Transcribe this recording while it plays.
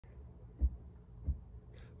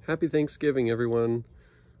Happy Thanksgiving, everyone.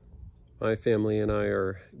 My family and I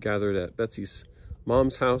are gathered at Betsy's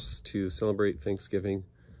mom's house to celebrate Thanksgiving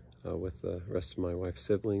with the rest of my wife's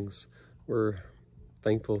siblings. We're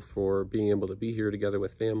thankful for being able to be here together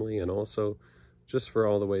with family, and also just for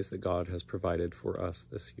all the ways that God has provided for us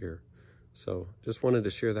this year. So just wanted to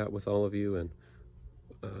share that with all of you, and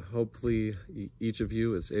hopefully each of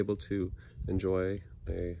you is able to enjoy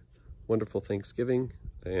a wonderful Thanksgiving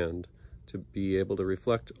and to be able to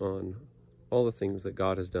reflect on all the things that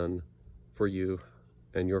God has done for you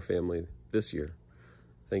and your family this year.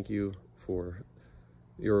 Thank you for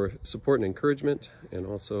your support and encouragement, and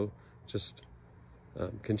also just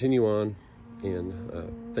continue on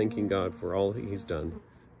in thanking God for all He's done.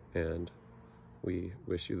 And we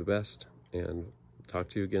wish you the best, and talk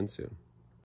to you again soon.